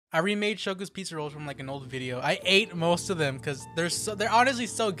I remade Shoku's pizza rolls from like an old video. I ate most of them because they're honestly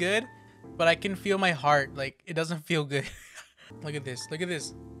so good, but I can feel my heart. Like, it doesn't feel good. Look at this. Look at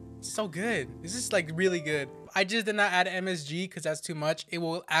this. It's so good. This is like really good. I just did not add MSG because that's too much. It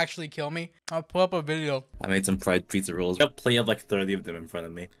will actually kill me. I'll pull up a video. I made some fried pizza rolls. I got a plate of like 30 of them in front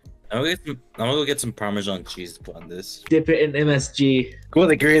of me. I'm gonna go get some Parmesan cheese to put on this. Dip it in MSG. What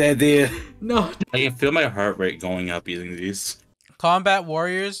a great idea. No. I can feel my heart rate going up eating these. Combat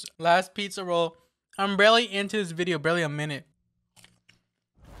Warriors, last pizza roll. I'm barely into this video, barely a minute.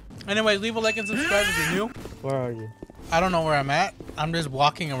 Anyways, leave a like and subscribe if you're new. Where are you? I don't know where I'm at. I'm just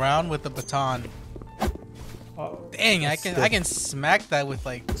walking around with the baton. Dang, I can smack that with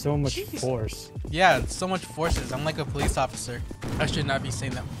like so much force. Yeah, so much forces. I'm like a police officer. I should not be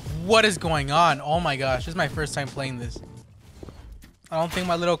saying that. What is going on? Oh my gosh, this is my first time playing this. I don't think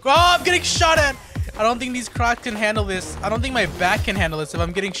my little... Oh, I'm getting shot at! I don't think these crocs can handle this. I don't think my back can handle this. If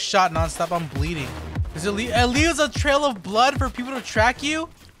I'm getting shot nonstop, I'm bleeding. It leaves a trail of blood for people to track you?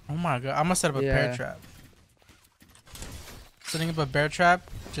 Oh my god, I'm gonna set up a bear trap. Setting up a bear trap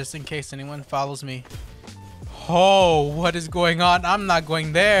just in case anyone follows me. Oh, what is going on? I'm not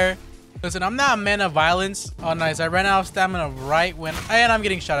going there. Listen, I'm not a man of violence. Oh, nice. I ran out of stamina right when... And I'm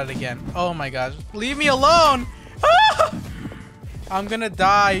getting shot at again. Oh my gosh. Leave me alone. Ah! I'm gonna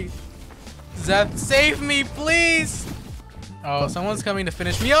die. Zeth, save me, please. Oh, someone's coming to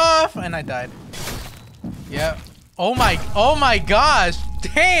finish me off. And I died. Yeah. Oh my gosh.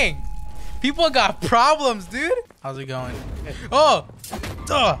 Dang. People got problems, dude. How's it going? Oh.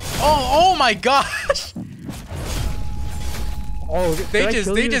 Oh my gosh. Oh,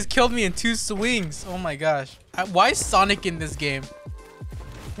 they just killed me in 2 swings. Oh my gosh. Why is Sonic in this game?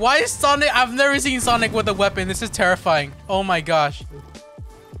 Why is Sonic? I've never seen Sonic with a weapon. This is terrifying. Oh my gosh.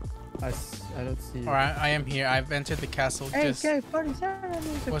 I don't see you. Alright, I am here. I've entered the castle. Hey, Just...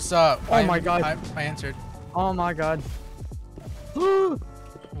 What's up? Oh my god. I answered. Oh my god.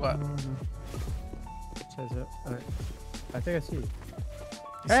 What? Says it. I think I see you.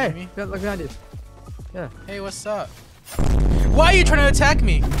 You see me? Look behind you. Yeah. Hey, what's up? Why are you trying to attack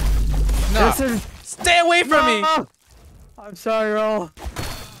me? No. Listen. Stay away from me. I'm sorry, Roll.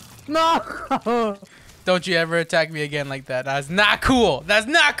 No. Don't you ever attack me again like that. That's not cool. That's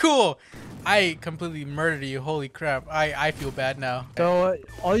not cool. I completely murdered you. Holy crap. I feel bad now. So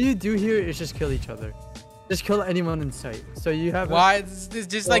all you do here is just kill each other. Just kill anyone in sight. So you have... Why? It's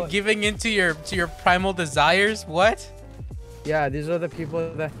just like giving into your primal desires? What? Yeah, these are the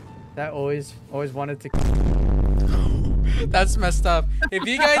people that always wanted to... That's messed up.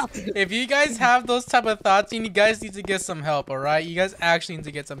 If you guys have those type of thoughts, you guys need to get some help, all right? You guys actually need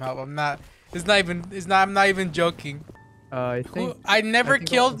to get some help. I'm not even joking. I never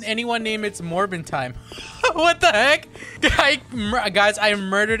killed anyone named It's Morbin Time. What the heck? Guys, I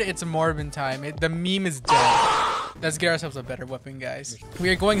murdered It's Morbin Time. The meme is dead. Let's get ourselves a better weapon, guys. We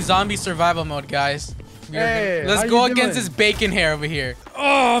are going zombie survival mode, guys. Let's go against this bacon hair over here.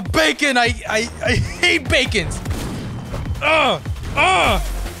 Oh, bacon! I hate bacons. Yeah.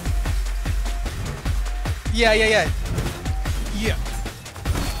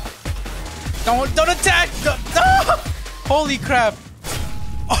 Don't attack! No! Holy crap!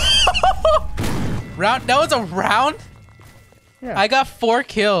 Round. That was a round. Yeah. I got 4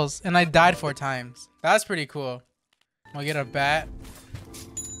 kills and I died 4 times. That's pretty cool. I'll get a bat,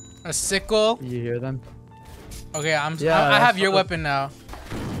 a sickle. You hear them? Okay, I have your weapon now.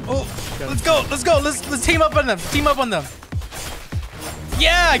 Oh, let's go! Let's team up on them! Team up on them!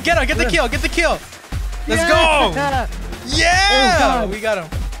 Yeah, get him! Get the kill! Get the kill! Let's go! Yeah! We got him.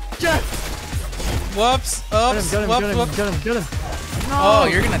 Whoops! Oops! Whoops! Get him! No. Oh,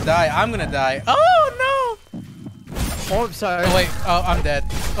 you're gonna die. I'm gonna die. Oh no! Oh, I'm sorry. Oh wait. Oh, I'm dead.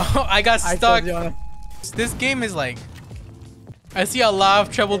 Oh, I got stuck. This game is like... I see a lot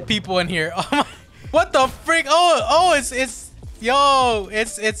of troubled people in here. Oh my... What the frick? Oh, it's yo,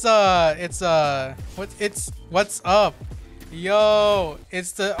 what's up? Yo,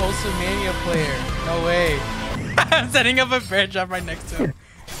 it's the Osumania player. No way. I'm setting up a bear trap right next to him.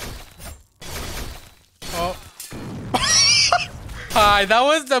 Oh. Hi, that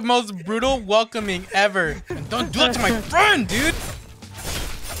was the most brutal welcoming ever. And don't do that to my friend, dude.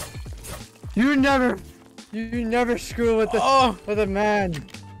 You never screw with a man.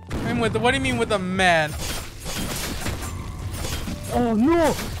 What do you mean with a man? Oh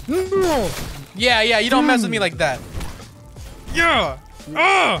no! No! Yeah, you don't mess with me like that. Yeah.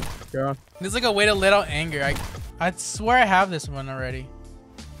 Yeah. There's like a way to let out anger. I swear I have this one already.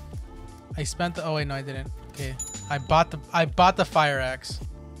 I spent the... Oh wait, no, I didn't. Okay, I bought the fire axe.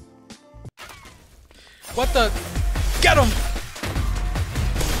 What the? Get him!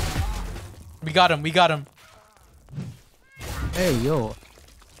 We got him. We got him. Hey, yo.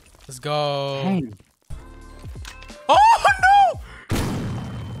 Let's go. Dang. Oh, no!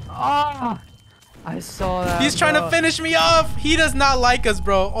 Ah! I saw that. He's trying to finish me off. He does not like us,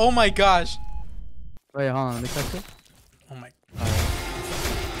 bro. Oh, my gosh. Wait, hold on. Let me touch it. Oh, my.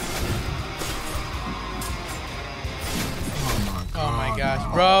 Oh, my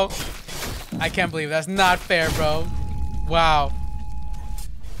gosh, bro. I can't believe that's not fair, bro. Wow.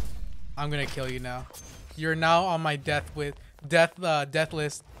 I'm gonna kill you now. You're now on my death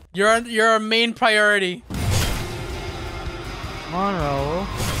list. You're our main priority. Come on, Raul.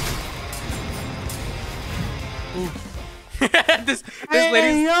 this Hey,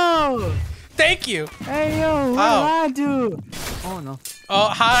 lady's. yo! Thank you. Hey, yo! What did I do? Oh, no. Oh,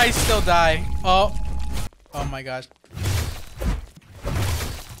 how did I still die? Oh. Oh my gosh.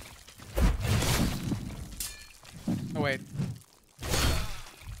 Oh wait.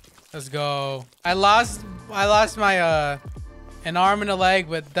 Let's go. I lost my an arm and a leg,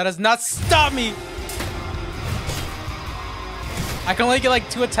 but that does not stop me. I can only get like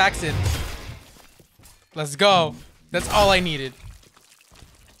 2 attacks in. Let's go. That's all I needed.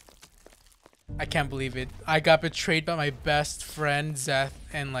 I can't believe it. I got betrayed by my best friend, Zeth,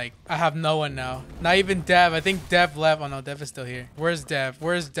 and like, I have no one now. Not even Dev. I think Dev left. Oh no, Dev is still here. Where's Dev?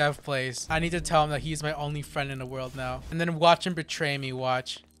 Where's Dev place? I need to tell him that he's my only friend in the world now. And then watch him betray me,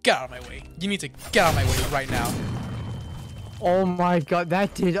 watch. Get out of my way. You need to get out of my way right now. Oh my god,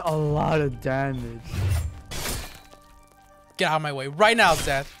 that did a lot of damage. Get out of my way right now,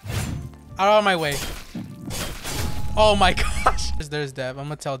 Zeth. Out of my way. Oh my gosh. There's Dev. I'm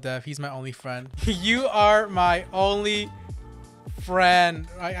gonna tell Dev he's my only friend. You are my only friend.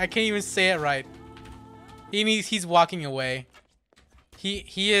 I can't even say it right. He's walking away. He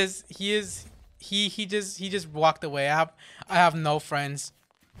just walked away. I have no friends.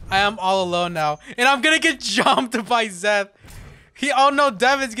 I am all alone now. And I'm gonna get jumped by Zeth. Oh no,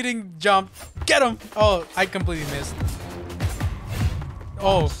 Dev is getting jumped. Get him. Oh, I completely missed.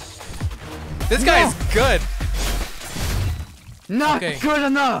 Oh. This guy is good. Not good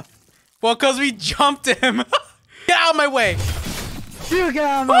enough. Well, because we jumped him. Get out of my way. You get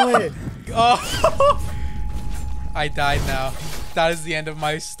out of my way. Oh. I died now. That is the end of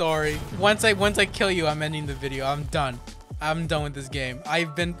my story. Once I kill you, I'm ending the video. I'm done. I'm done with this game.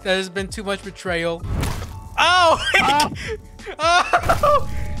 There's been too much betrayal. Oh! Oh!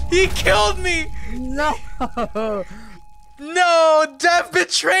 He killed me! No! No! Dev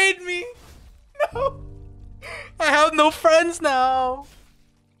betrayed me! No! I have no friends now.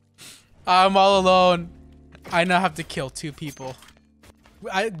 I'm all alone. I now have to kill 2 people.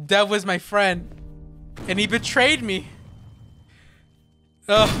 Dev was my friend. And he betrayed me.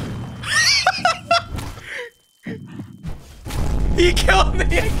 Ugh. He killed me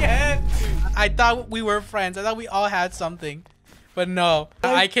again. I thought we were friends. I thought we all had something. But no.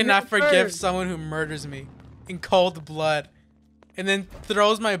 I cannot forgive someone who murders me in cold blood. And then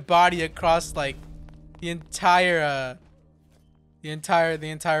throws my body across like the entire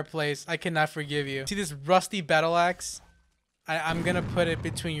place. I cannot forgive you. See this rusty battle axe? I'm gonna put it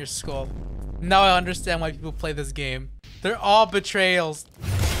between your skull. Now I understand why people play this game. They're all betrayals.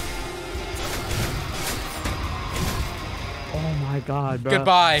 Oh my god, bro.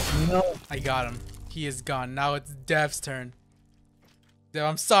 Goodbye. No. I got him. He is gone. Now it's Dev's turn. Dev,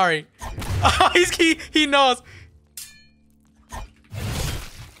 I'm sorry. Oh, he knows.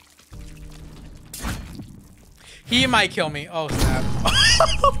 He might kill me. Oh snap.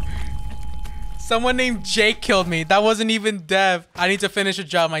 Someone named Jake killed me. That wasn't even Dev. I need to finish a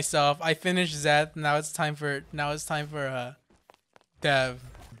job myself. I finished Zeth. Now it's time for Dev.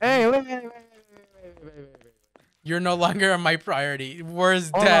 Hey, wait. You're no longer my priority.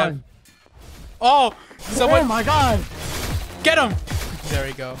 Where's Hold Dev? on. Oh, someone. Oh my god. Get him. There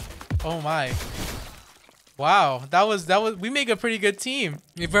we go. Oh my. Wow, that was we make a pretty good team.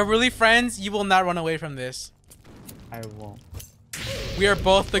 If we're really friends, you will not run away from this. I won't. We are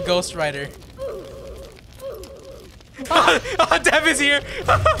both the Ghost Rider. Oh, Dev is here.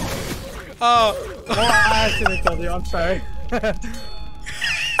 Oh. I should have killed you. I'm sorry.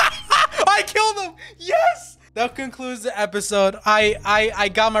 I killed him. Yes. That concludes the episode. I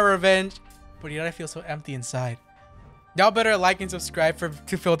got my revenge. But yet I feel so empty inside. Y'all better like and subscribe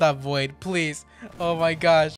to fill that void, please. Oh my gosh.